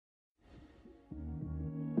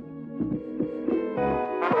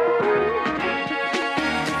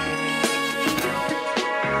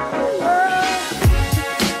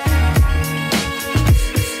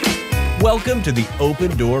Welcome to the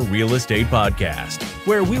Open Door Real Estate Podcast,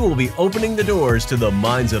 where we will be opening the doors to the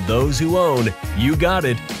minds of those who own, you got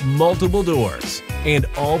it, multiple doors, and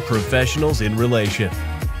all professionals in relation.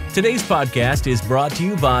 Today's podcast is brought to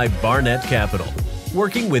you by Barnett Capital,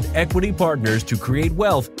 working with equity partners to create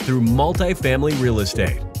wealth through multifamily real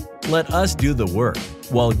estate. Let us do the work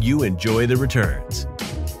while you enjoy the returns.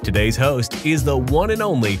 Today's host is the one and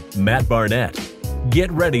only Matt Barnett. Get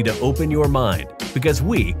ready to open your mind, because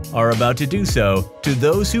we are about to do so to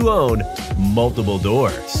those who own multiple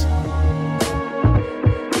doors.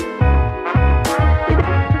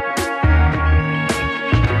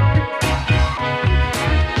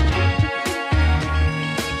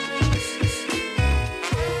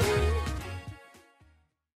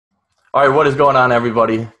 All right, what is going on,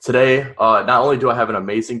 everybody? Today, not only do I have an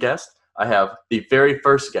amazing guest, I have the very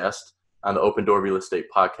first guest on the Open Door Real Estate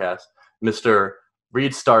Podcast, Mr.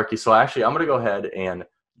 Reed Starkey. So actually, I'm going to go ahead and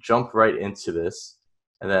jump right into this.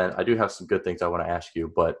 And then I do have some good things I want to ask you.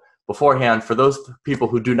 But beforehand, for those people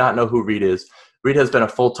who do not know who Reed is, Reed has been a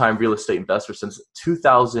full-time real estate investor since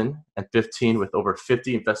 2015 with over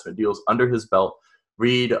 50 investment deals under his belt.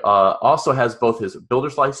 Reed also has both his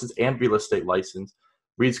builder's license and real estate license.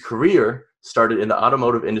 Reed's career started in the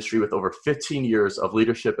automotive industry with over 15 years of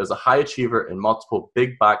leadership as a high achiever in multiple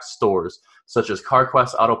big box stores, such as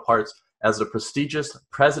CarQuest Auto Parts, as the prestigious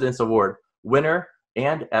President's Award winner,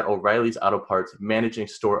 and at O'Reilly's Auto Parts Managing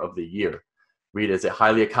Store of the Year. Reed is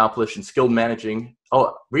highly accomplished and skilled in managing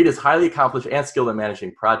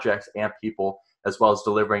projects and people, as well as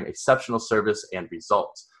delivering exceptional service and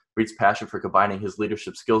results. Reed's passion for combining his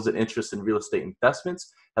leadership skills and interest in real estate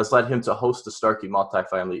investments has led him to host the Starkey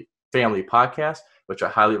Multifamily Podcast, which I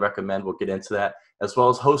highly recommend. We'll get into that, as well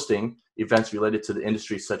as hosting events related to the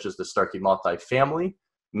industry, such as the Starkey Multifamily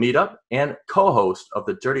Meetup, and co-host of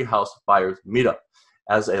the Dirty House Buyers Meetup.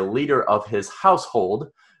 As a leader of his household,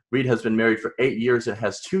 Reed has been married for 8 years and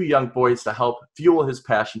has 2 young boys to help fuel his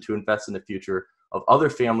passion to invest in the future of other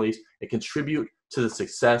families and contribute to the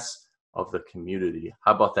success of the community.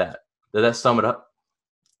 How about that? Did that sum it up?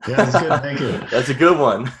 Yeah, that's good. Thank you. That's a good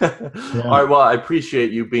one. Yeah. All right. Well, I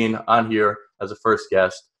appreciate you being on here as a first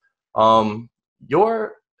guest. I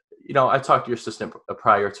talked to your assistant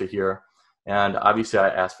prior to here, and obviously I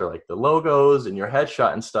asked for like the logos and your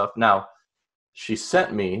headshot and stuff. Now, she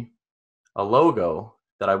sent me a logo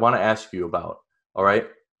that I want to ask you about. All right.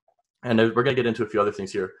 And we're going to get into a few other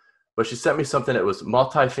things here, but she sent me something that was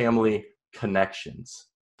Multifamily Connections.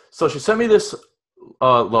 So she sent me this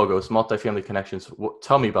logo, it's Multifamily Connections.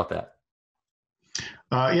 Tell me about that.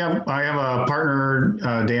 I have a partner,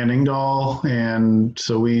 Dan Ingdahl, and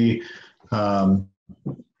so we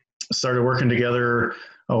started working together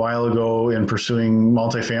a while ago in pursuing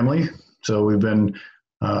multifamily. So we've been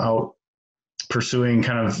out pursuing,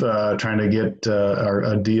 kind of trying to get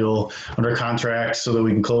a deal under contract so that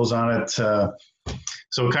we can close on it. So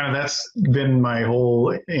kind of that's been my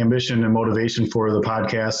whole ambition and motivation for the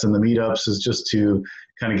podcast and the meetups, is just to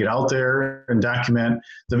kind of get out there and document.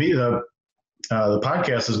 The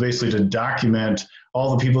podcast is basically to document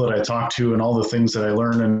all the people that I talk to and all the things that I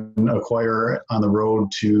learn and acquire on the road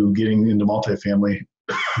to getting into multifamily.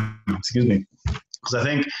 Excuse me. Because I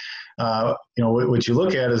think, what you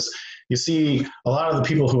look at is you see a lot of the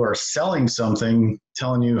people who are selling something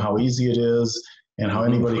telling you how easy it is and how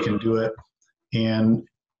anybody can do it. And,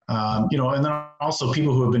 and then also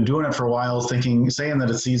people who have been doing it for a while saying that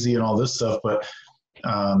it's easy and all this stuff. But,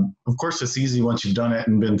 of course, it's easy once you've done it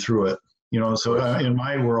and been through it. So in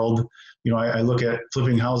my world, I look at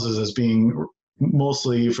flipping houses as being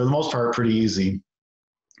mostly, for the most part, pretty easy.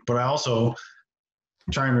 But I also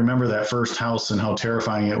try and remember that first house and how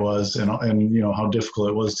terrifying it was and how difficult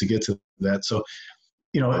it was to get to that. So,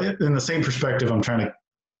 in the same perspective, I'm trying to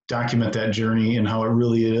document that journey and how it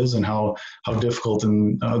really is and how difficult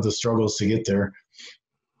and the struggles to get there.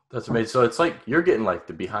 That's amazing. So it's like you're getting like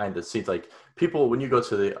the behind the scenes, like people, when you go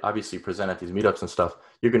to obviously present at these meetups and stuff,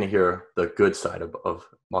 you're going to hear the good side of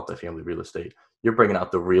multifamily real estate. You're bringing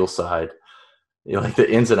out the real side, like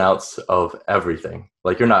the ins and outs of everything.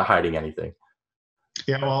 Like you're not hiding anything.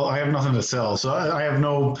 Yeah, well, I have nothing to sell. So I have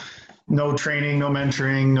no training, no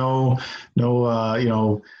mentoring, no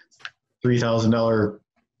 $3,000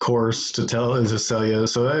 course to sell you.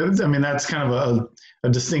 So I mean, that's kind of a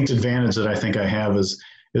distinct advantage that I think I have is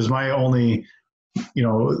my only,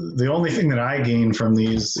 the only thing that I gain from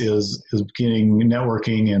these is getting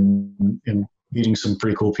networking and meeting some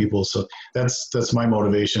pretty cool people. So that's my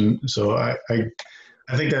motivation. So I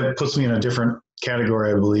think that puts me in a different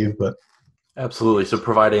category, I believe, but. Absolutely. So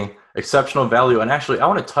providing exceptional value. And actually, I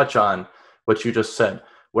want to touch on what you just said.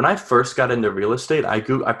 when I first got into real estate, I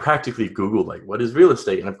practically Googled like, what is real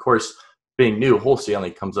estate? And of course, being new,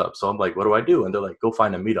 wholesaling comes up. So I'm like, what do I do? And they're like, go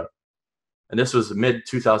find a meetup. And this was mid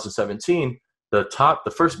 2017.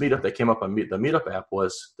 The first meetup that came up on the Meetup app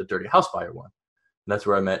was the Dirty House Buyer one. And that's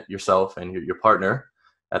where I met yourself and your partner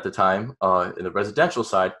at the time in the residential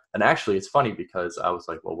side. And actually, it's funny because I was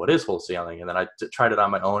like, well, what is wholesaling? And then I tried it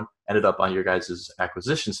on my own, ended up on your guys'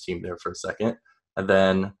 acquisitions team there for a second. And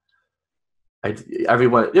then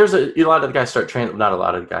there's a lot of the guys not a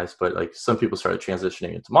lot of the guys, but like some people started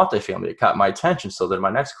transitioning into multifamily. It caught my attention. So then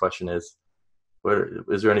my next question is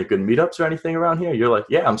there any good meetups or anything around here? You're like,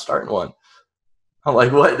 yeah, I'm starting one. I'm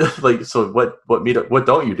like, what? Like, so what meetup, what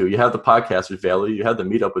don't you do? You have the podcast with value. You have the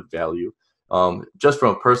meetup with value. Just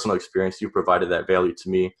from a personal experience, you provided that value to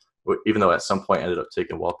me, even though at some point I ended up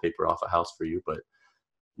taking wallpaper off a house for you, but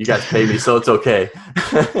you guys pay me, so it's okay.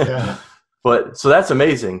 Yeah. But so that's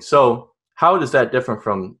amazing. So how does that differ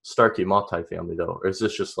from Starkey Multifamily though? Or is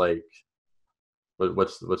this just like,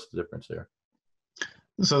 what's the difference there?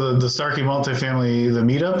 So the Starkey Multifamily, the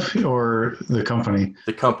meetup or the company?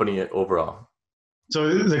 The company overall.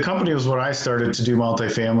 So the company was what I started to do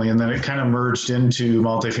multifamily, and then it kind of merged into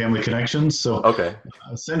Multifamily Connections. So okay.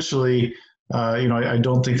 Essentially, I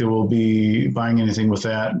don't think that we'll be buying anything with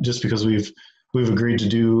that, just because we've agreed to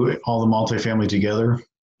do all the multifamily together.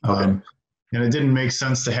 Okay. And it didn't make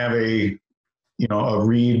sense to have a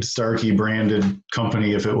Reed Starkey branded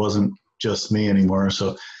company if it wasn't just me anymore.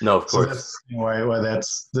 So no, of course. So that's why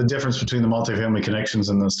that's the difference between the Multifamily Connections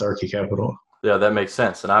and the Starkey Capital. Yeah, that makes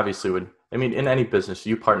sense. And obviously in any business,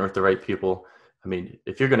 you partner with the right people. I mean,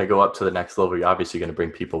 if you're going to go up to the next level, you're obviously going to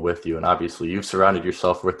bring people with you. And obviously you've surrounded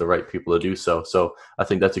yourself with the right people to do so. So I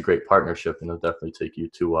think that's a great partnership, and it'll definitely take you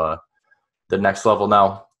to the next level.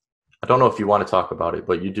 Now, I don't know if you want to talk about it,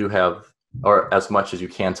 but you do have, or as much as you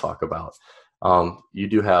can talk about, you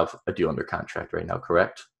do have a deal under contract right now,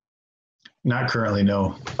 correct? Not currently,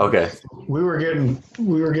 no. Okay. We were getting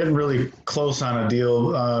really close on a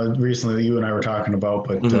deal recently that you and I were talking about,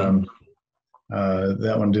 but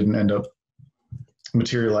that one didn't end up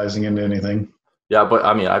materializing into anything. Yeah, but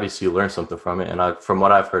I mean, obviously you learned something from it, and from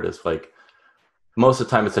what I've heard, is like most of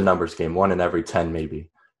the time it's a numbers game, 1 in every 10 maybe.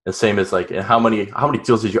 The same as like, how many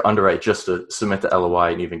deals did you underwrite just to submit the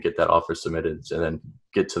LOI and even get that offer submitted and then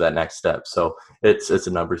get to that next step? So it's a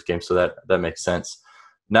numbers game, so that makes sense.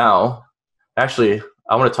 Now, actually,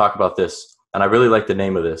 I want to talk about this, and I really like the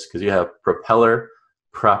name of this because you have Propeller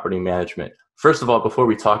Property Management. First of all, before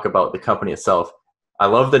we talk about the company itself, I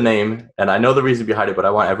love the name, and I know the reason behind it, but I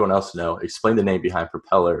want everyone else to know. Explain the name behind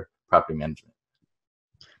Propeller Property Management.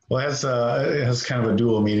 Well, it has kind of a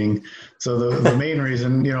dual meaning. So the main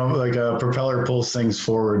reason, like a propeller pulls things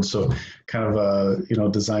forward. So kind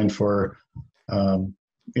of, designed for,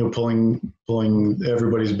 pulling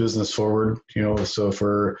everybody's business forward. So if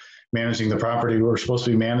we're managing the property, we're supposed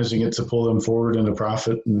to be managing it to pull them forward into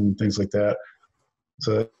profit and things like that.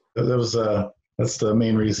 So that's the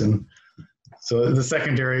main reason. So the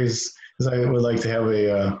secondary is I would like to have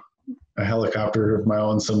a helicopter of my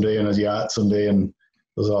own someday and a yacht someday, and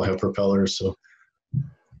those all have propellers. So,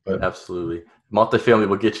 but absolutely, multifamily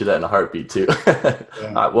will get you that in a heartbeat too.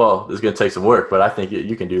 Yeah. Well, it's going to take some work, but I think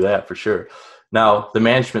you can do that for sure. Now, the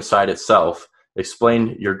management side itself,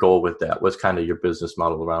 explain your goal with that. What's kind of your business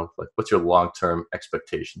model around? Like, what's your long-term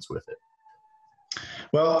expectations with it?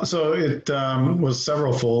 Well, so it was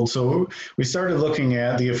several-fold. So we started looking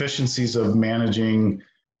at the efficiencies of managing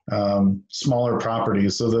smaller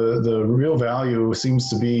properties. So the real value seems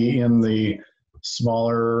to be in the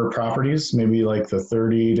smaller properties, maybe like the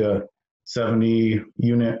 30 to 70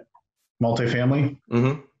 unit multifamily.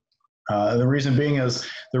 Mm-hmm. The reason being is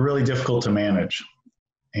they're really difficult to manage,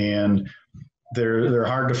 and they're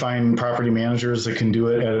hard to find property managers that can do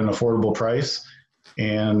it at an affordable price.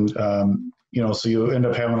 And so you end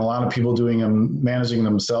up having a lot of people managing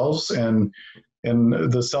themselves, and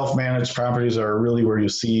the self-managed properties are really where you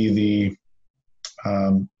see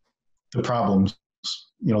the problems.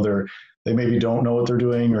 They maybe don't know what they're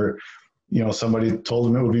doing, or somebody told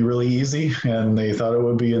them it would be really easy and they thought it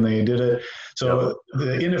would be, and they did it. So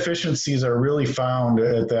the inefficiencies are really found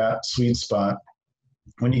at that sweet spot.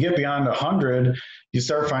 When you get beyond 100, you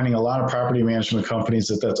start finding a lot of property management companies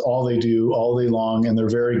that's all they do all day long, and they're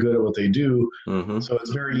very good at what they do. Mm-hmm. So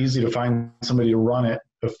it's very easy to find somebody to run it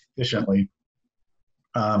efficiently.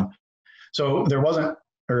 So there wasn't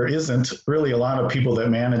or isn't really a lot of people that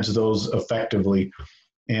manage those effectively.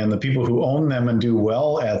 And the people who own them and do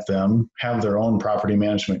well at them have their own property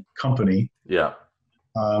management company. Yeah.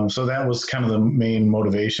 So that was kind of the main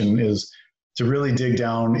motivation, is to really dig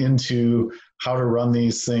down into how to run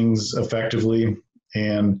these things effectively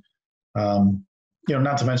and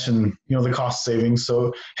not to mention the cost savings.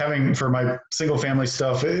 So having for my single family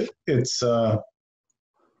stuff, it's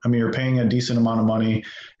you're paying a decent amount of money.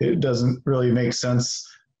 It doesn't really make sense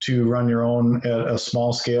to run your own at a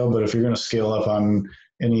small scale, but if you're going to scale up at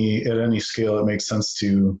any scale, it makes sense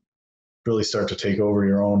to really start to take over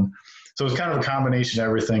your own. So it's kind of a combination of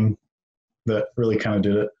everything that really kind of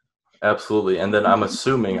did it. Absolutely. And then I'm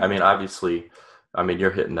assuming, obviously, you're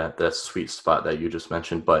hitting that sweet spot that you just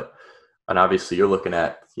mentioned, and obviously you're looking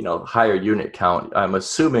at, higher unit count. I'm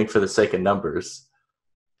assuming for the sake of numbers,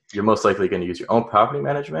 you're most likely going to use your own property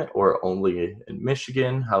management or only in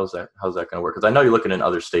Michigan. How's that going to work? Because I know you're looking in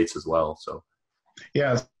other states as well. So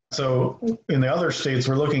yeah. So in the other states,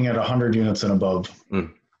 we're looking at 100 units and above.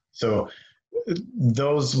 So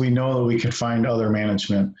those we know that we can find other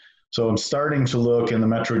management. So I'm starting to look in the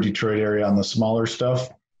Metro Detroit area on the smaller stuff.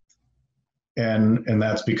 And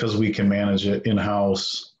that's because we can manage it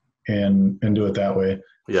in-house and do it that way.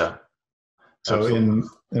 Yeah. So absolutely.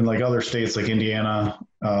 in like other states like Indiana,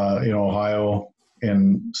 Ohio,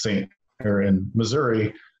 and in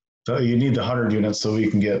Missouri, so you need the 100 units so we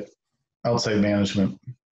can get outside management.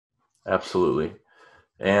 Absolutely.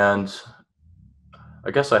 And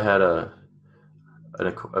I guess I had a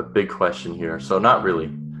big question here. So not really.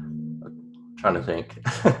 I'm trying to think.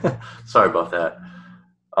 Sorry about that.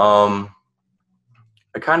 I'm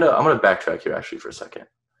going to backtrack here actually for a second,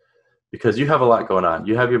 because you have a lot going on.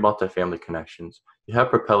 You have your multifamily connections, you have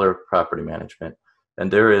Propeller Property Management,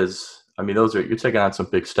 and there is, you're taking on some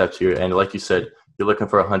big steps here. And like you said, you're looking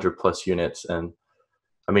for 100 plus units. And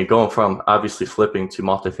going from obviously flipping to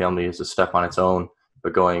multifamily is a step on its own,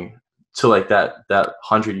 but going to like that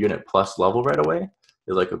 100 unit plus level right away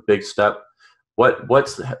is like a big step.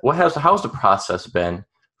 How's the process been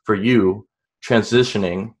for you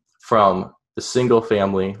transitioning from the single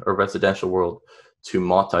family or residential world to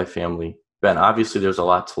multifamily? Ben, obviously there's a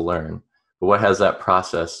lot to learn, but what has that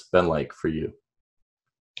process been like for you?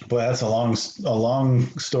 Boy, that's a long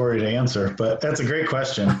story to answer, but that's a great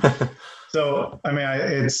question. So,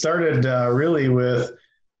 it started really with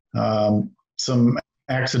some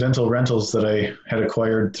accidental rentals that I had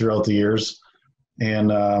acquired throughout the years. And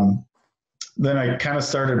then I kind of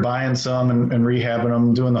started buying some and rehabbing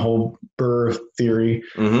them, doing the whole BRRRR theory.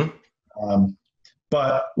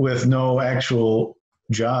 But with no actual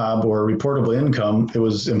job or reportable income, it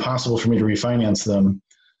was impossible for me to refinance them.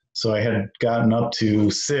 So I had gotten up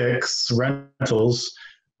to 6 rentals.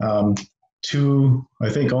 I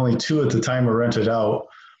think only 2 at the time were rented out.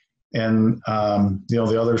 And,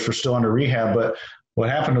 the others were still under rehab. But what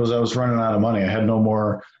happened was I was running out of money. I had no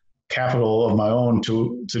more capital of my own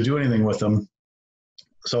to do anything with them.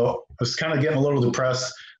 So I was kind of getting a little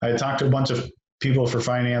depressed. I had talked to a bunch of people for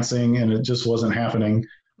financing and it just wasn't happening.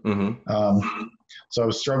 So I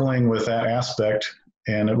was struggling with that aspect,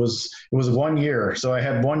 and it was 1 year. So I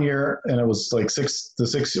had 1 year, and it was like the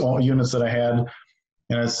 6 units that I had.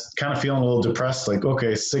 And I was kind of feeling a little depressed, like,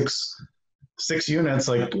 okay, six units,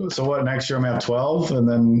 like, so what, next year I'm gonna have 12 and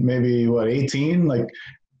then maybe 18? Like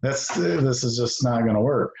this is just not going to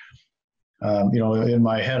work. In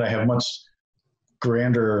my head, I have much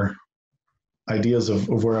grander ideas of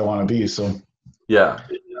where I want to be. So yeah,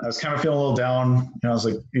 I was kind of feeling a little down. I was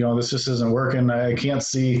like, this just isn't working. I can't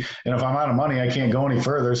see, and if I'm out of money, I can't go any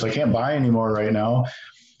further. So I can't buy anymore right now.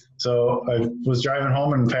 So I was driving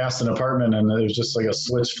home and passed an apartment, and it was just like a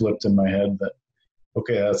switch flipped in my head that,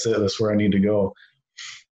 okay, that's it. That's where I need to go.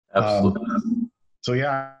 Absolutely. So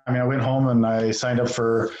yeah, I went home and I signed up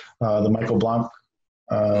for the Michael Blanc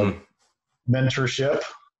mentorship,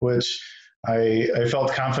 which I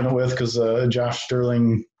felt confident with because Josh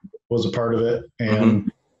Sterling was a part of it.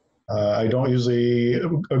 And I don't usually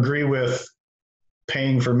agree with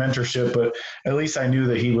paying for mentorship, but at least I knew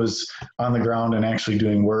that he was on the ground and actually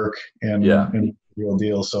doing work and real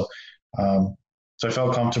deal. So I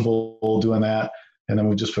felt comfortable doing that. And then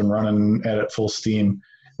we've just been running at it full steam.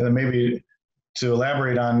 And then maybe to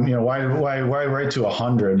elaborate on, why right to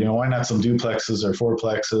 100? Why not some duplexes or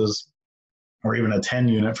fourplexes or even a 10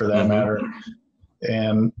 unit for that matter?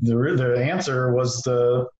 And the answer was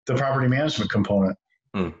the property management component.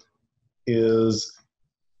 Is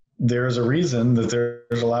there's a reason that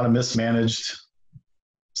there's a lot of mismanaged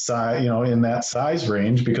size, in that size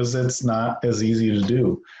range, because it's not as easy to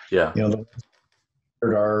do. Yeah. The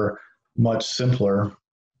are much simpler,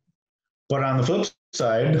 but on the flip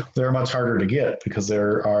side, they're much harder to get because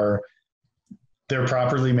they're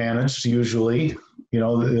properly managed. Usually,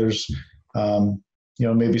 there's,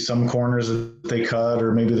 maybe some corners that they cut,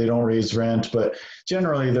 or maybe they don't raise rent, but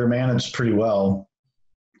generally they're managed pretty well.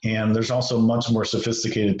 And there's also much more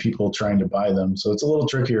sophisticated people trying to buy them. So it's a little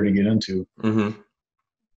trickier to get into. Mm-hmm.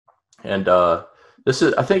 And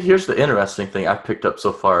I think here's the interesting thing I've picked up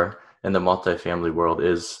so far in the multifamily world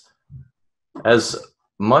is as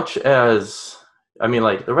much as, I mean,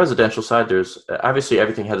 like the residential side, there's obviously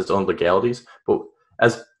everything has its own legalities, but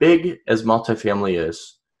as big as multifamily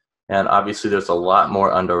is, and obviously there's a lot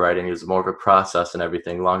more underwriting, there's more of a process and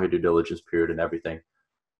everything, longer due diligence period and everything.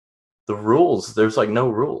 The rules, there's like no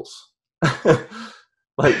rules.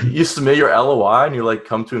 Like you submit your LOI and you like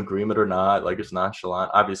come to agreement or not, like it's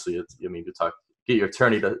nonchalant. Obviously it's, I mean, get your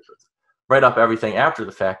attorney to write up everything after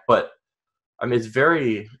the fact, but I mean,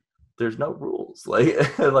 there's no rules.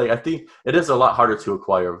 Like, like I think it is a lot harder to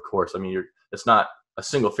acquire, of course. I mean, it's not a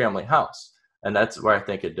single family house, and that's where I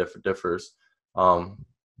think it differs.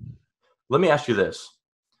 Let me ask you this.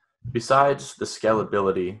 Besides the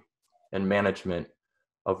scalability and management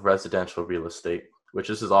of residential real estate, which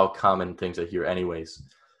this is all common things I hear anyways.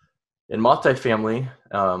 In multifamily,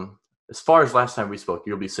 as far as last time we spoke,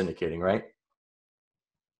 you'll be syndicating, right?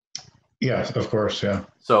 Yes, of course, yeah.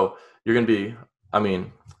 So you're going to be, I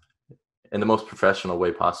mean, in the most professional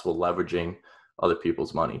way possible, leveraging other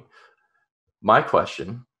people's money. My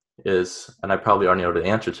question is, and I probably already know the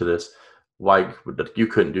answer to this, why you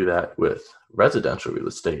couldn't do that with residential real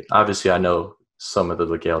estate? Obviously, I know some of the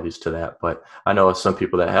legalities to that, but I know some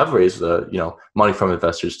people that have raised the money from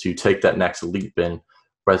investors to take that next leap in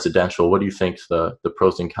residential. What do you think the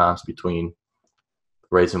pros and cons between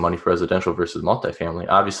raising money for residential versus multifamily?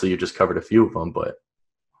 Obviously, you just covered a few of them, but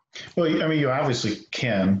well, I mean, you obviously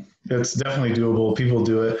can. It's definitely doable. People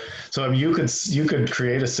do it. So I mean, you could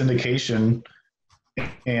create a syndication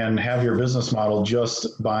and have your business model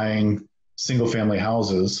just buying single family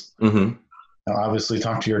houses. Mm-hmm. Now, obviously,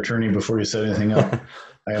 talk to your attorney before you set anything up.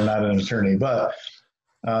 I am not an attorney, but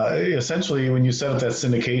essentially, when you set up that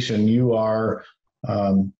syndication, you are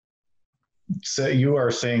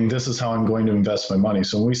saying this is how I'm going to invest my money.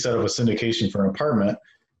 So when we set up a syndication for an apartment,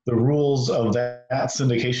 the rules of that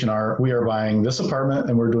syndication are: we are buying this apartment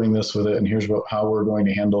and we're doing this with it, and here's how we're going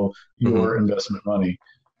to handle your investment money.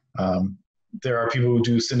 There are people who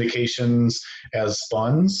do syndications as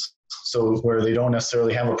funds. So where they don't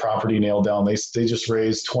necessarily have a property nailed down, they just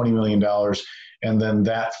raise $20 million, and then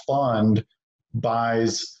that fund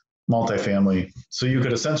buys multifamily. So you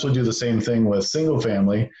could essentially do the same thing with single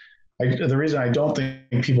family. The reason I don't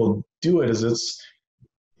think people do it is it's,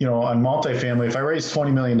 on multifamily, if I raise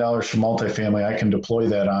 $20 million for multifamily, I can deploy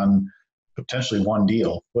that on potentially one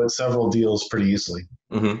deal, but several deals pretty easily.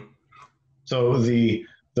 Mm-hmm. So the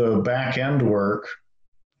back end work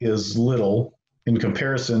is little in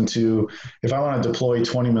comparison to if I want to deploy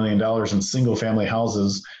 $20 million in single family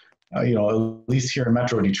houses, at least here in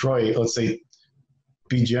Metro Detroit, let's say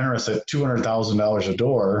be generous at $200,000 a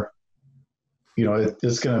door,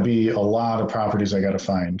 it's going to be a lot of properties I got to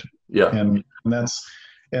find. Yeah. And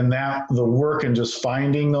that the work in just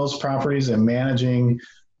finding those properties and managing,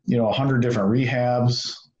 100 different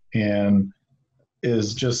rehabs and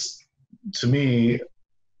is just, to me,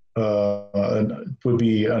 would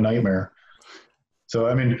be a nightmare. So,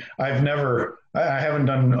 I mean, I haven't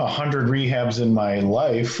done 100 rehabs in my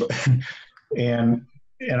life. and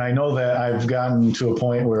I know that I've gotten to a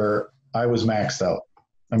point where I was maxed out.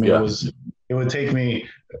 I mean, it would take me,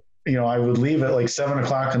 I would leave at like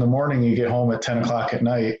 7:00 in the morning, you get home at 10:00 at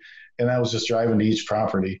night. And that was just driving to each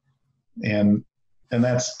property. And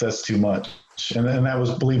that's too much. And that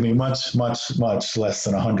was, believe me, much, much, much less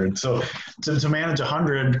than 100. So to manage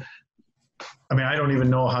 100, I mean, I don't even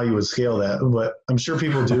know how you would scale that, but I'm sure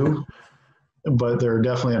people do, but they're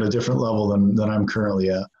definitely at a different level than I'm currently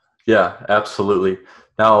at. Yeah, absolutely.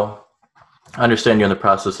 Now, I understand you're in the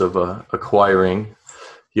process of acquiring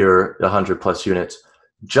your 100 plus units.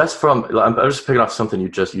 I'm just picking off something you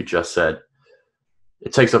just said.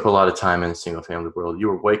 It takes up a lot of time in the single family world. You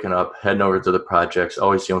were waking up, heading over to the projects,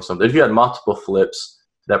 always doing something. If you had multiple flips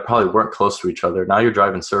that probably weren't close to each other, now you're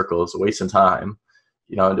driving circles, wasting time.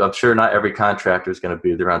 I'm sure not every contractor is going to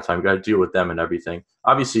be there on time. You got to deal with them and everything.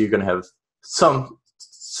 Obviously, you're going to have some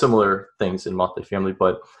similar things in multifamily,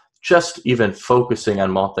 but just even focusing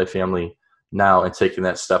on multifamily now and taking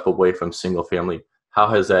that step away from single family, how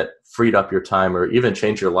has that freed up your time or even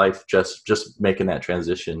changed your life just making that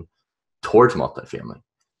transition towards multifamily?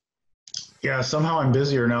 Yeah, somehow I'm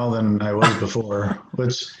busier now than I was before,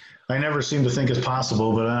 which I never seem to think is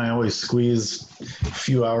possible, but I always squeeze a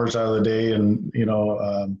few hours out of the day. And,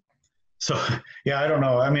 so yeah, I don't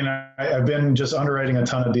know. I mean, I've been just underwriting a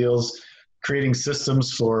ton of deals, creating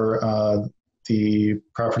systems for the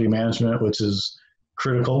property management, which is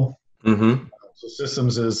critical. Mm-hmm. So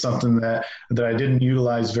systems is something that I didn't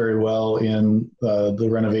utilize very well in the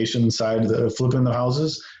renovation side, flipping the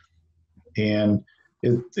houses. And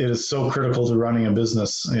it is so critical to running a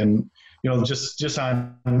business. And, just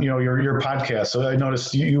on, your podcast. So I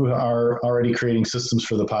noticed you are already creating systems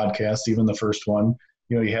for the podcast, even the first one.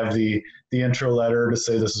 You have the intro letter to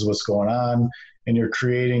say this is what's going on, and you're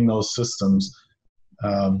creating those systems.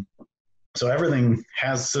 So everything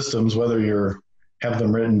has systems, whether you have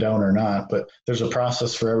them written down or not, but there's a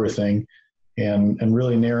process for everything, and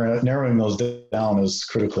really narrowing those down is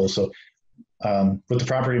critical. So with the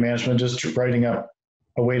property management, just writing up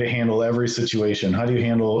a way to handle every situation. How do you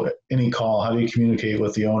handle any call? How do you communicate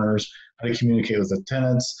with the owners? How do you communicate with the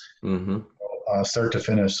tenants? Mm-hmm. Start to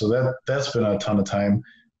finish. So that's been a ton of time.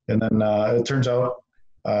 And then it turns out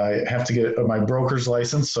I have to get my broker's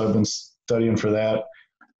license. So I've been studying for that.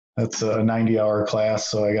 That's a 90-hour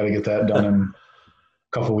class. So I got to get that done in a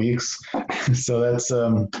couple weeks. So that's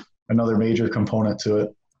another major component to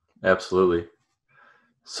it. Absolutely.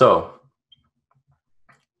 So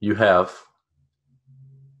you have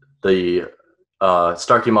the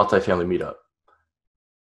Starkey Multifamily Meetup.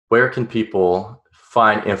 Where can people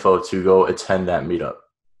find info to go attend that meetup?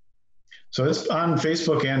 So it's on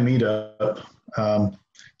Facebook and Meetup.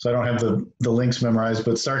 So I don't have the links memorized,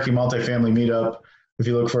 but Starkey Multifamily Meetup, if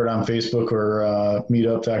you look for it on Facebook or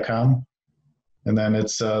meetup.com. And then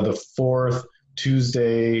it's the fourth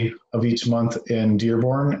Tuesday of each month in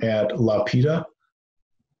Dearborn at La Pita.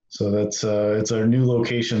 So that's it's our new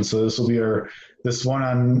location. So this one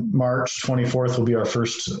on March 24th will be our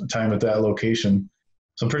first time at that location.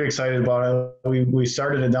 So I'm pretty excited about it. We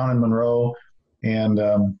started it down in Monroe, and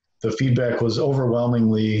the feedback was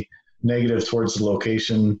overwhelmingly negative towards the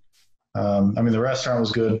location. The restaurant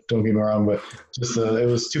was good, don't get me wrong, but just it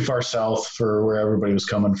was too far south for where everybody was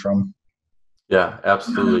coming from. Yeah,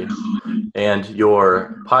 absolutely. And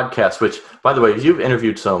your podcast, which, by the way, you've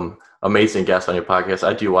interviewed some amazing guests on your podcast.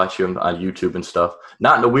 I do watch them on YouTube and stuff.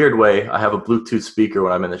 Not in a weird way. I have a Bluetooth speaker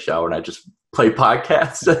when I'm in the shower and I just play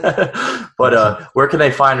podcasts. But where can they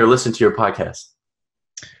find or listen to your podcast?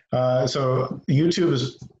 So YouTube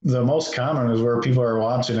is the most common, is where people are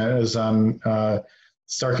watching it, is on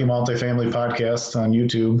Starkey Multifamily Podcast on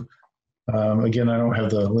YouTube. Again, I don't have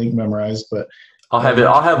the link memorized, but I'll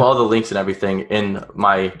have all the links and everything in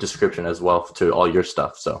my description as well to all your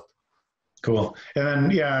stuff. So cool. And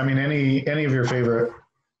then, any of your favorite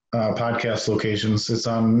podcast locations, it's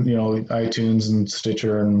on, iTunes and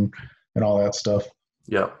Stitcher and all that stuff.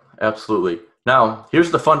 Yeah, absolutely. Now,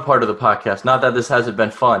 here's the fun part of the podcast. Not that this hasn't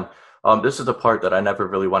been fun. This is the part that I never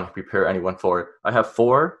really want to prepare anyone for. I have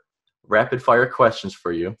 4 rapid fire questions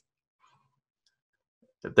for you.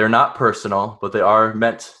 They're not personal, but they are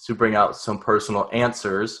meant to bring out some personal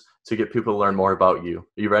answers to get people to learn more about you.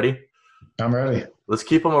 Are you ready? I'm ready. Let's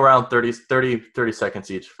keep them around 30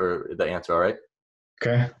 seconds each for the answer, all right?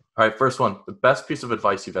 Okay. All right, first one. The best piece of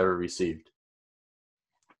advice you've ever received?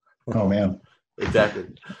 Oh, man. Exactly.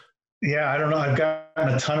 Yeah, I don't know. I've gotten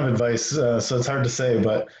a ton of advice, so it's hard to say,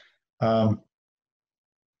 but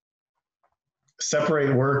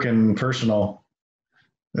separate work and personal.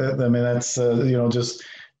 That's, if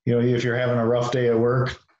you're having a rough day at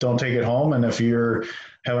work, don't take it home. And if you're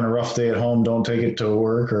having a rough day at home, don't take it to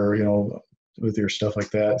work or, with your stuff like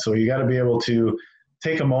that. So you got to be able to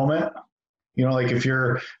take a moment, like if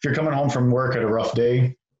you're coming home from work at a rough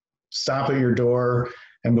day, stop at your door.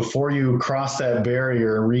 And before you cross that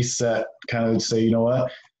barrier, reset, kind of say, you know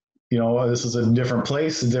what, this is a different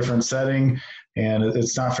place, a different setting, and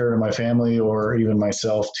it's not fair to my family or even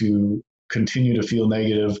myself to continue to feel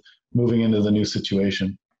negative moving into the new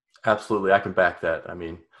situation. Absolutely. I can back that.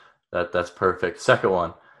 That's perfect. Second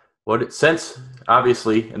one. Since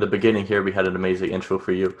obviously in the beginning here, we had an amazing intro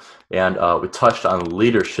for you, and we touched on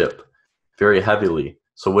leadership very heavily.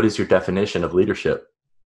 So what is your definition of leadership?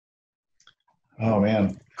 Oh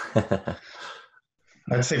man.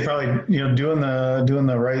 I'd say probably, doing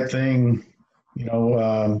the right thing,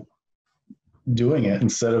 doing it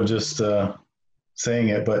instead of just saying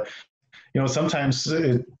it. But sometimes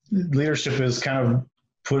leadership is kind of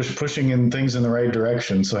pushing in things in the right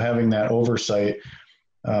direction. So having that oversight,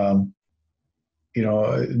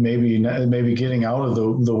 maybe getting out of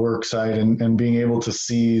the work side and being able to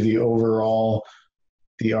see the overall,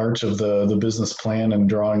 the arch of the business plan and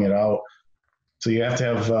drawing it out. So you have to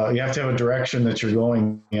have a direction that you're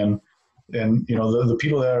going in, and the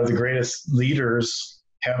people that are the greatest leaders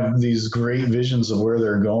have these great visions of where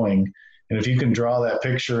they're going. And if you can draw that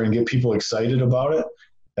picture and get people excited about it,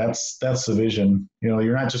 that's the vision.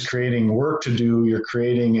 You're not just creating work to do, you're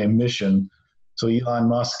creating a mission. So Elon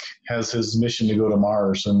Musk has his mission to go to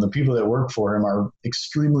Mars, and the people that work for him are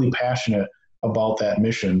extremely passionate about that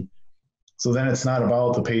mission. So then it's not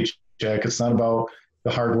about the paycheck. It's not about the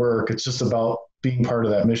hard work. It's just about being part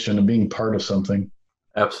of that mission and being part of something.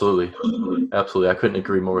 Absolutely. Absolutely. I couldn't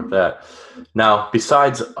agree more with that. Now,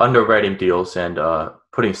 besides underwriting deals and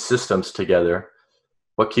putting systems together,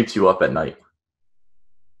 what keeps you up at night?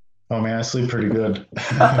 Oh man, I sleep pretty good.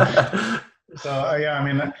 So yeah, I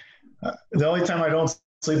mean, the only time I don't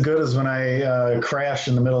sleep good is when I crash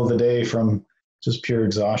in the middle of the day from just pure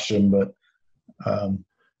exhaustion. But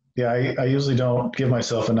yeah, I usually don't give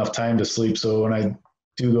myself enough time to sleep. So when I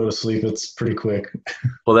do go to sleep, it's pretty quick.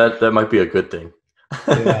 Well, that might be a good thing.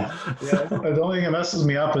 Yeah. The only thing that messes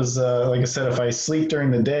me up is, like I said, if I sleep during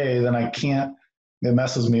the day, then I can't. It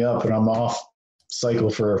messes me up, and I'm off cycle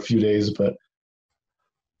for a few days. But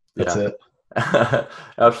that's it.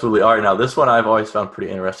 Absolutely. All right. Now, this one I've always found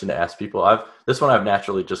pretty interesting to ask people. This one I've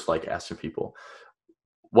naturally just like asking people.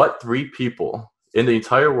 What 3 people in the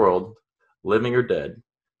entire world, living or dead,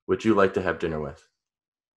 would you like to have dinner with?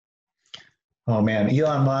 Oh man,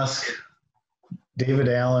 Elon Musk, David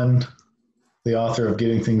Allen, the author of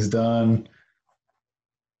Getting Things Done.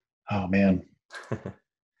 Oh man.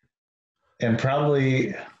 And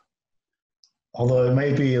probably, although it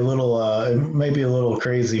may be a little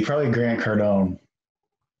crazy, probably Grant Cardone.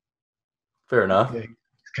 Fair enough. Yeah,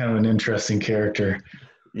 he's kind of an interesting character.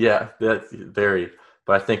 Yeah, that's very.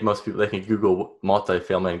 But I think most people, they can Google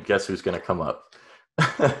multifamily and guess who's going to come up?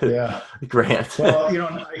 Yeah. Grant. Well,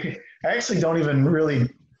 I actually don't even really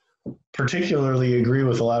particularly agree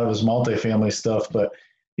with a lot of his multifamily stuff, but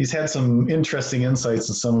he's had some interesting insights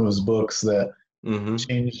in some of his books that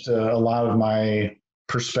changed a lot of my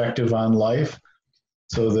perspective on life.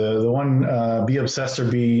 So the one, Be Obsessed or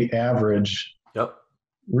Be Average, Yep.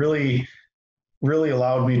 really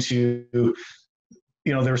allowed me to,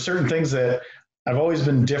 there were certain things that I've always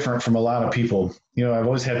been different from a lot of people. I've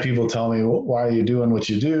always had people tell me, why are you doing what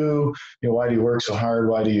you do? Why do you work so hard?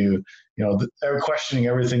 Why do you, they're questioning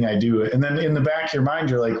everything I do. And then in the back of your mind,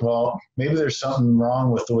 you're like, well, maybe there's something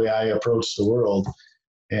wrong with the way I approach the world.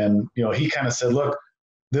 And, he kind of said, look,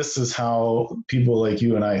 this is how people like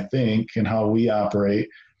you and I think and how we operate.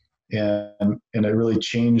 And it really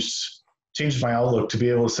changed my outlook to be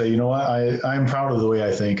able to say, you know what, I'm proud of the way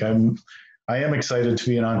I think. I am excited to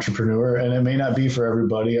be an entrepreneur, and it may not be for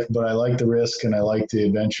everybody, but I like the risk and I like the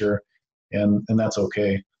adventure, and that's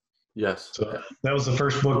okay. Yes. So that was the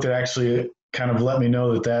first book that actually kind of let me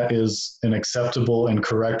know that is an acceptable and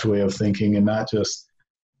correct way of thinking, and not just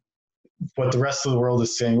what the rest of the world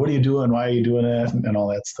is saying. What are you doing? Why are you doing it? And all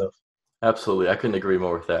that stuff. Absolutely. I couldn't agree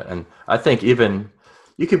more with that. And I think even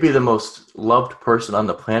you could be the most loved person on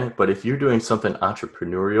the planet, but if you're doing something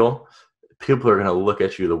entrepreneurial, people are going to look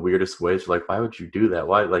at you the weirdest ways. Like, why would you do that?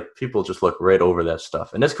 Why? Like, people just look right over that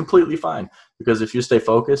stuff. And that's completely fine, because if you stay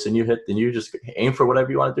focused and you just aim for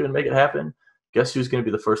whatever you want to do and make it happen, guess who's going to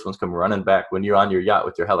be the first ones come running back when you're on your yacht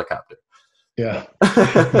with your helicopter? Yeah.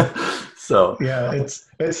 So yeah,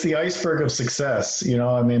 it's the iceberg of success. I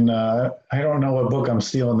don't know what book I'm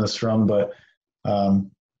stealing this from, but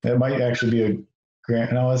it might actually be a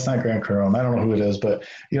Grant. No, it's not Grant Cardone. I don't know who it is, but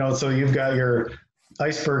so you've got your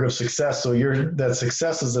iceberg of success. So that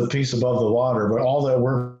success is a piece above the water, but all that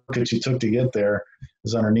work that you took to get there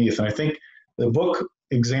is underneath. And I think the book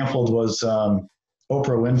exampled was Oprah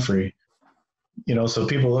Winfrey. So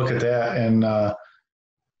people look at that and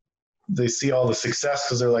they see all the success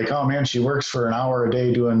because they're like, oh man, she works for an hour a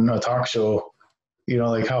day doing a talk show.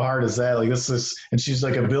 Like, how hard is that? Like, and she's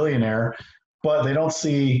like a billionaire, but they don't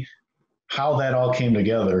see how that all came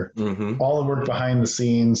together. All the work behind the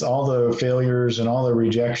scenes, all the failures and all the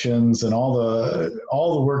rejections and all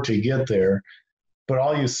the work to get there. But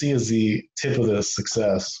all you see is the tip of the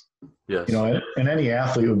success. Yes. And any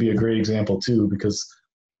athlete would be a great example too, because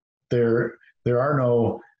there are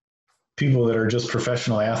no people that are just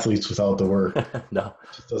professional athletes without the work. No,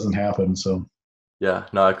 it just doesn't happen. So yeah,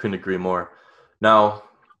 no, I couldn't agree more. Now,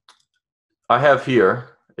 I have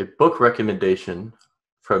here a book recommendation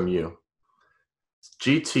from you.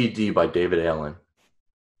 GTD by David Allen.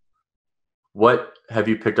 What have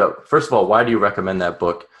you picked up? First of all, why do you recommend that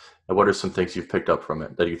book? And what are some things you've picked up from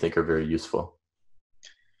it that you think are very useful?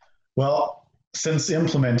 Well, since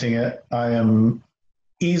implementing it, I am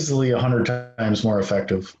easily 100 times more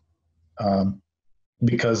effective,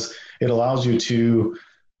 because it allows you to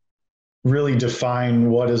really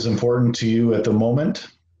define what is important to you at the moment.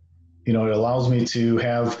 It allows me to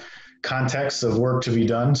have context of work to be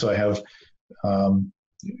done. So I have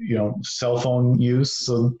cell phone use,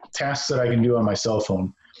 so tasks that I can do on my cell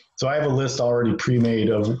phone. So I have a list already pre-made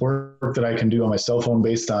of work that I can do on my cell phone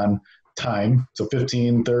based on time. So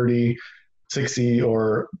 15, 30, 60,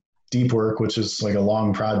 or deep work, which is like a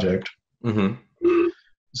long project. Mm-hmm.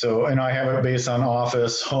 So, and I have it based on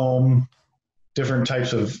office, home, different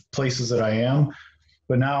types of places that I am.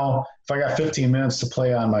 But now if I got 15 minutes to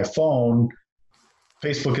play on my phone,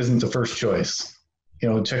 Facebook isn't the first choice.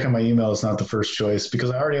 Checking my email is not the first choice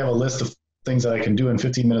because I already have a list of things that I can do in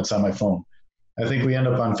 15 minutes on my phone. I think we end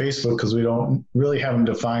up on Facebook because we don't really haven't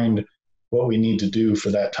defined what we need to do for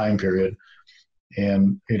that time period.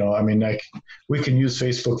 And, we can use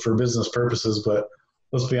Facebook for business purposes, but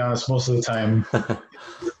let's be honest, most of the time,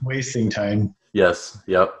 wasting time. Yes.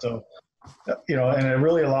 Yep. So, and it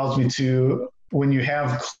really allows me to, when you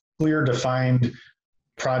have clear defined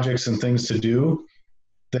projects and things to do,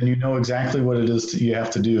 then you know exactly what it is that you have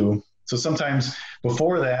to do. So sometimes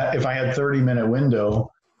before that, if I had 30-minute window,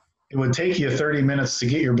 it would take you 30 minutes to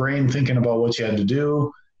get your brain thinking about what you had to do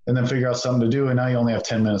and then figure out something to do. And now you only have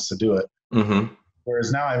 10 minutes to do it. Mm-hmm.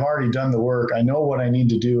 Whereas now I've already done the work. I know what I need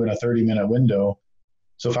to do in a 30-minute window.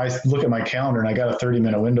 So if I look at my calendar and I got a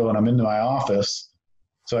 30-minute window and I'm in my office,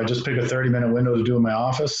 so I just pick a 30-minute window to do in my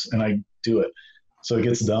office and I do it. So it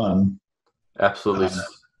gets done. Absolutely.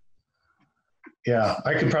 Yeah,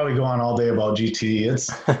 I could probably go on all day about GTD.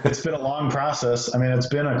 It's been a long process. I mean, it's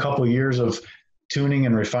been a couple of years of tuning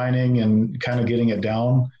and refining and kind of getting it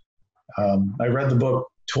down. I read the book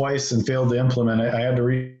twice and failed to implement it. I had to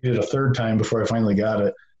read it a third time before I finally got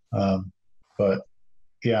it. But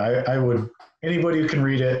yeah, I would, anybody who can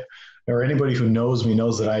read it or anybody who knows me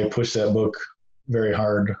knows that I push that book very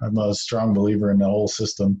hard. I'm a strong believer in the whole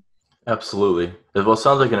system. Absolutely. Well, it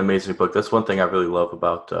sounds like an amazing book. That's one thing I really love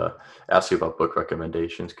about asking about book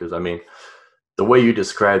recommendations, because, I mean, the way you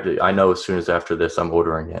described it, I know as soon as after this, I'm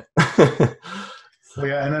ordering it. Well,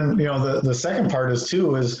 yeah, and then, the second part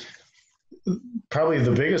is probably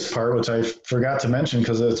the biggest part, which I forgot to mention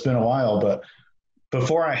because it's been a while, but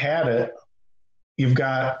before I had it, you've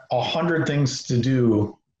got 100 things to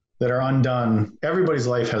do that are undone. Everybody's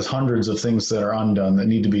life has hundreds of things that are undone that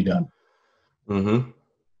need to be done. Mm-hmm.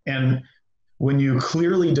 And when you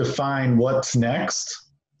clearly define what's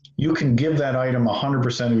next, you can give that item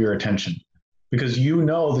 100% of your attention because you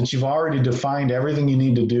know that you've already defined everything you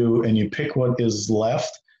need to do and you pick what is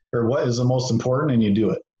left or what is the most important and you do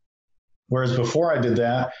it. Whereas before I did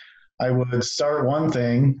that, I would start one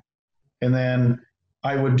thing and then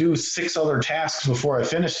I would do 6 other tasks before I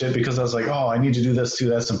finished it because I was like, oh, I need to do this too.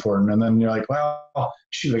 That's important. And then you're like, well,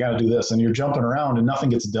 shoot, I got to do this. And you're jumping around and nothing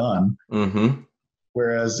gets done. Mm-hmm.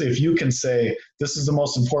 Whereas if you can say, this is the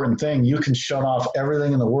most important thing, you can shut off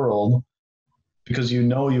everything in the world because you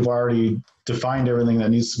know you've already defined everything that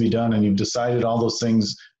needs to be done and you've decided all those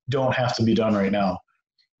things don't have to be done right now.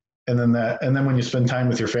 And then when you spend time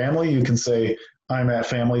with your family, you can say, I'm at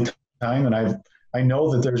family time and I know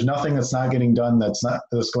that there's nothing that's not getting done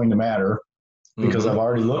that's going to matter because I've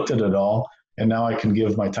already looked at it all and now I can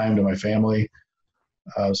give my time to my family.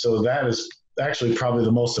 So that is actually probably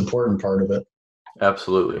the most important part of it.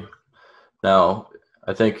 Absolutely. Now,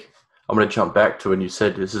 I think I'm going to jump back to when you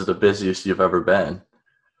said this is the busiest you've ever been.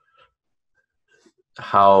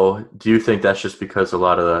 How do you think that's just because a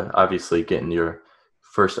lot of obviously getting your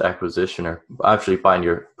first acquisition or actually buying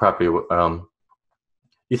your property,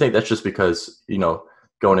 you think that's just because,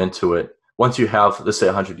 going into it, once you have, let's say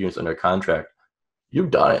 100 units under contract,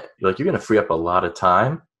 you've done it. You're going to free up a lot of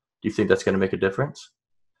time. Do you think that's going to make a difference?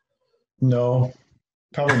 No,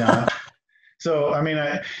 probably not. So, I mean,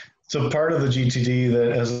 so part of the GTD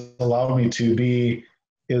that has allowed me to be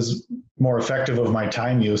is more effective of my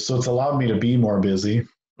time use. So it's allowed me to be more busy.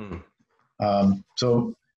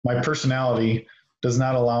 So my personality does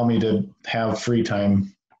not allow me to have free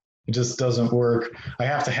time. It just doesn't work. I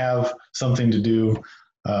have to have something to do.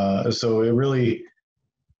 So it really,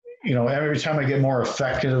 every time I get more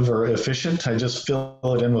effective or efficient, I just fill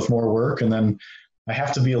it in with more work. And then I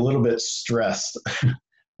have to be a little bit stressed.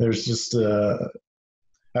 There's just,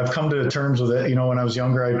 I've come to terms with it. When I was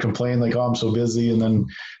younger, I'd complain like, oh, I'm so busy. And then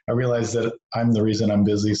I realized that I'm the reason I'm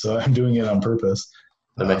busy. So I'm doing it on purpose.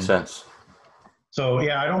 That makes sense. So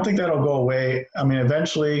yeah, I don't think that'll go away. I mean,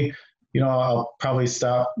 eventually, I'll probably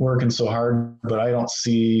stop working so hard, but I don't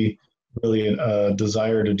see really a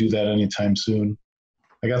desire to do that anytime soon.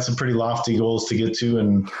 I got some pretty lofty goals to get to,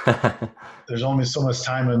 and there's only so much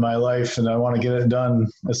time in my life, and I want to get it done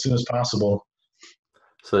as soon as possible.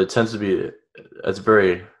 So it tends to be, it's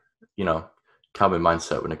very, common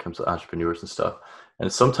mindset when it comes to entrepreneurs and stuff.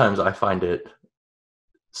 And sometimes I find it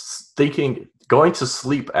going to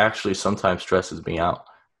sleep actually sometimes stresses me out.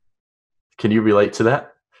 Can you relate to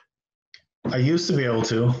that? I used to be able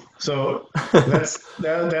to. So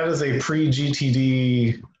that is a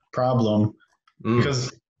pre-GTD problem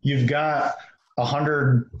because you've got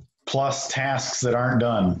 100 plus tasks that aren't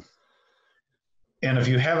done. And if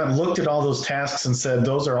you haven't looked at all those tasks and said,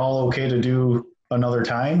 those are all okay to do another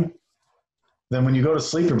time, then when you go to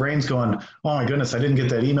sleep, your brain's going, oh my goodness, I didn't get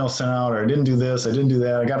that email sent out, or I didn't do this, I didn't do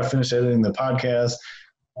that. I got to finish editing the podcast.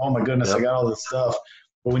 Oh my goodness, I got all this stuff.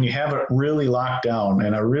 But when you have it really locked down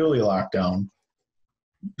and a really locked down,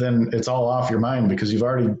 then it's all off your mind because you've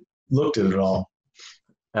already looked at it all.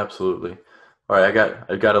 Absolutely. All right,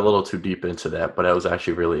 I got a little too deep into that, but that was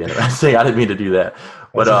actually really interesting. I didn't mean to do that.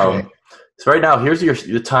 But okay. So right now, here's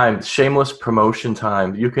your time, shameless promotion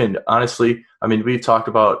time. You can honestly, I mean, we've talked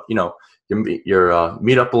about, your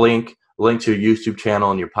Meetup link to your YouTube channel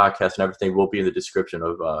and your podcast and everything will be in the description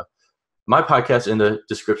of my podcast, in the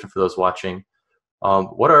description for those watching.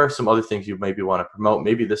 What are some other things you maybe want to promote?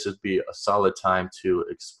 Maybe this would be a solid time to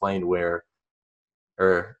explain where,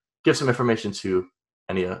 or give some information to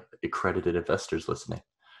any accredited investors listening.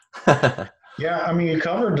 Yeah, I mean, you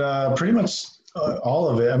covered pretty much all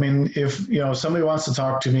of it. I mean, if somebody wants to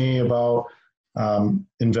talk to me about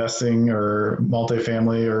investing or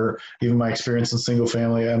multifamily or even my experience in single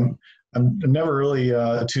family, I'm never really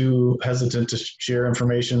too hesitant to share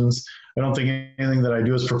information. I don't think anything that I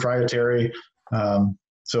do is proprietary.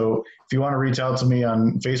 So if you want to reach out to me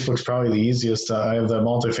on Facebook's probably the easiest. I have the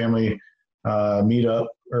multifamily meetup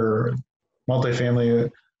or multifamily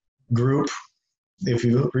group. If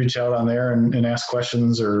you reach out on there and ask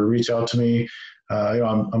questions or reach out to me,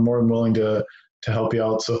 I'm more than willing to help you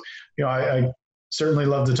out. So, I certainly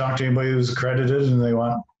love to talk to anybody who's accredited and they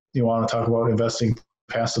want to talk about investing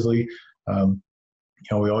passively.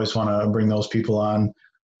 We always want to bring those people on.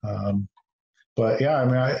 But yeah, I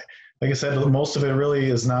mean, like I said, most of it really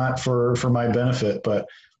is not for my benefit, but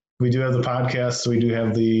we do have the podcast. We do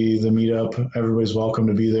have the meetup. Everybody's welcome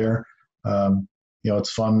to be there.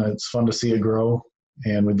 It's fun. It's fun to see it grow,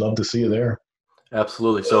 and we'd love to see you there.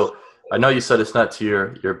 Absolutely. So I know you said it's not to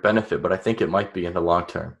your benefit, but I think it might be in the long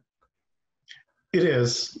term. It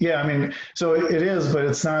is. Yeah. I mean, so it is, but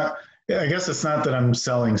it's not. I guess it's not that I'm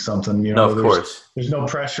selling something. No, of course. There's no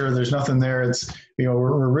pressure. There's nothing there. It's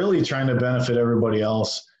we're really trying to benefit everybody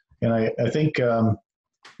else, and I think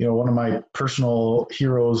one of my personal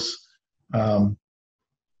heroes.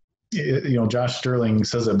 Josh Sterling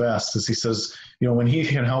says it best, is he says, when he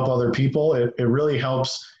can help other people, it really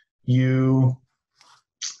helps you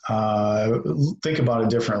think about it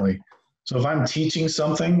differently. So if I'm teaching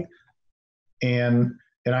something and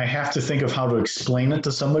I have to think of how to explain it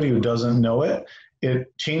to somebody who doesn't know it,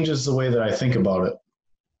 it changes the way that I think about it.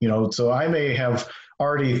 So I may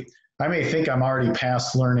think I'm already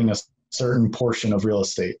past learning a certain portion of real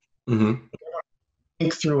estate. Mm-hmm.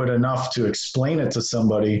 Think through it enough to explain it to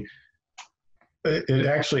somebody, it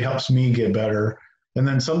actually helps me get better. And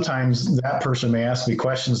then sometimes that person may ask me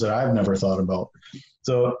questions that I've never thought about.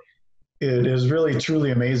 So it is really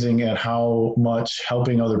truly amazing at how much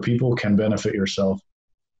helping other people can benefit yourself.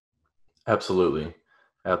 Absolutely.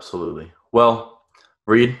 Absolutely. Well,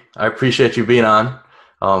 Reed, I appreciate you being on.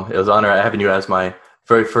 It was an honor having you as my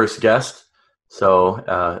very first guest.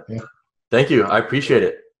 So Thank you. I appreciate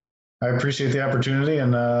it. I appreciate the opportunity,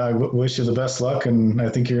 and I wish you the best luck, and I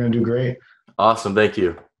think you're going to do great. Awesome. Thank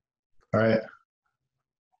you. All right.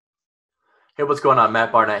 Hey, what's going on?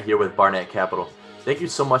 Matt Barnett here with Barnett Capital. Thank you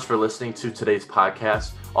so much for listening to today's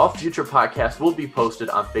podcast. All future podcasts will be posted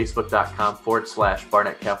on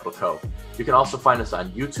facebook.com/Barnett Capital Co. You can also find us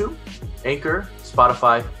on YouTube, Anchor,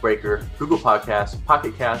 Spotify, Breaker, Google Podcasts,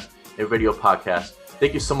 Pocket Cast, and Radio Podcast.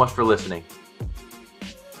 Thank you so much for listening.